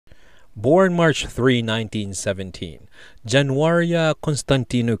Born March 3, 1917, Januaria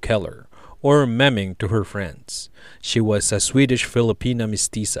Constantino Keller, or Memming to her friends. She was a Swedish-Filipina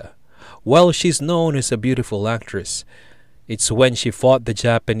mestiza. While she's known as a beautiful actress, it's when she fought the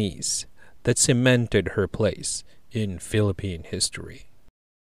Japanese that cemented her place in Philippine history.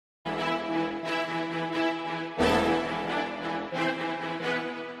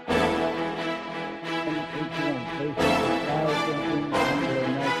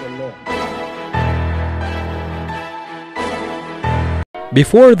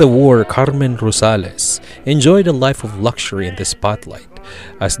 Before the war, Carmen Rosales enjoyed a life of luxury in the spotlight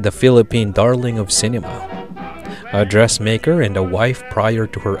as the Philippine darling of cinema. A dressmaker and a wife prior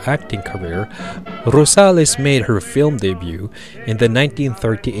to her acting career, Rosales made her film debut in the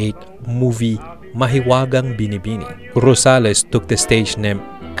 1938 movie Mahiwagang Binibini. Rosales took the stage name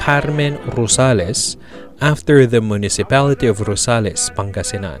Carmen Rosales after the municipality of Rosales,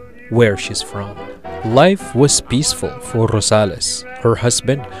 Pangasinan, where she's from. Life was peaceful for Rosales, her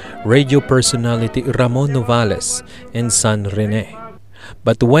husband, radio personality Ramon Novales, and son Rene.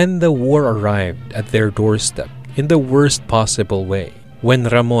 But when the war arrived at their doorstep in the worst possible way, when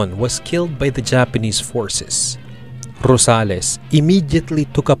Ramon was killed by the Japanese forces, Rosales immediately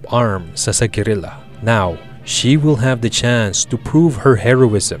took up arms as a guerrilla. Now, she will have the chance to prove her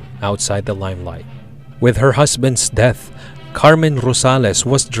heroism outside the limelight. With her husband's death, Carmen Rosales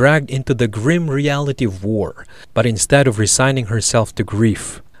was dragged into the grim reality of war, but instead of resigning herself to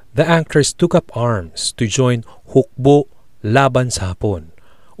grief, the actress took up arms to join Hukbo Laban sa Hapon,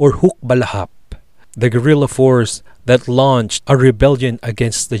 or Hukbalahap, the guerrilla force that launched a rebellion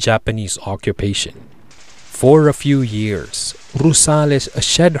against the Japanese occupation. For a few years, Rosales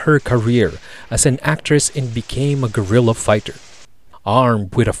shed her career as an actress and became a guerrilla fighter.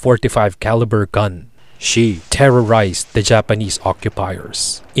 Armed with a .45 caliber gun, she terrorized the Japanese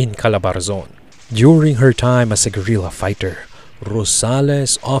occupiers in Calabarzon. During her time as a guerrilla fighter,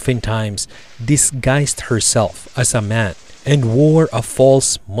 Rosales oftentimes disguised herself as a man and wore a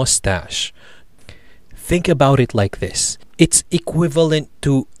false mustache. Think about it like this. It's equivalent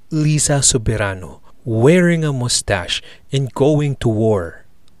to Lisa Soberano wearing a mustache and going to war.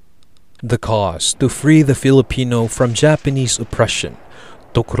 The cause to free the Filipino from Japanese oppression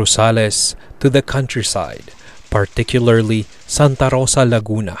took Rosales to the countryside, particularly Santa Rosa,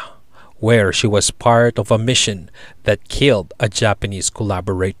 Laguna, where she was part of a mission that killed a Japanese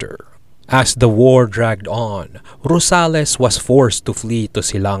collaborator. As the war dragged on, Rosales was forced to flee to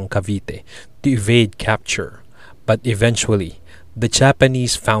Silang, Cavite to evade capture, but eventually the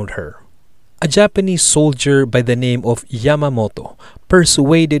Japanese found her. A Japanese soldier by the name of Yamamoto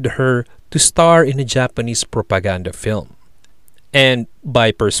persuaded her to star in a Japanese propaganda film. And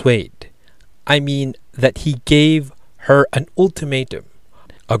by persuade, I mean that he gave her an ultimatum.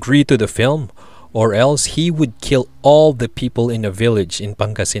 Agree to the film, or else he would kill all the people in a village in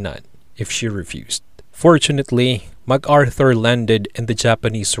Pangasinan if she refused. Fortunately, MacArthur landed and the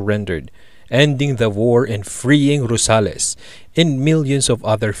Japanese surrendered, ending the war and freeing Rosales and millions of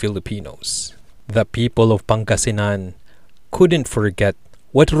other Filipinos. The people of Pangasinan couldn't forget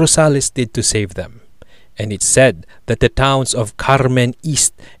what Rosales did to save them. And it's said that the towns of Carmen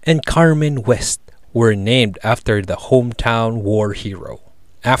East and Carmen West were named after the hometown war hero.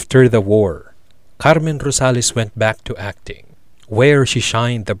 After the war, Carmen Rosales went back to acting, where she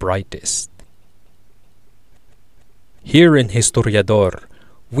shined the brightest. Here in Historiador,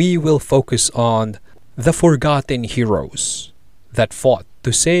 we will focus on the forgotten heroes that fought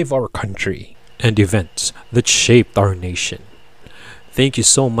to save our country and events that shaped our nation. Thank you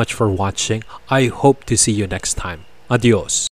so much for watching. I hope to see you next time. Adios.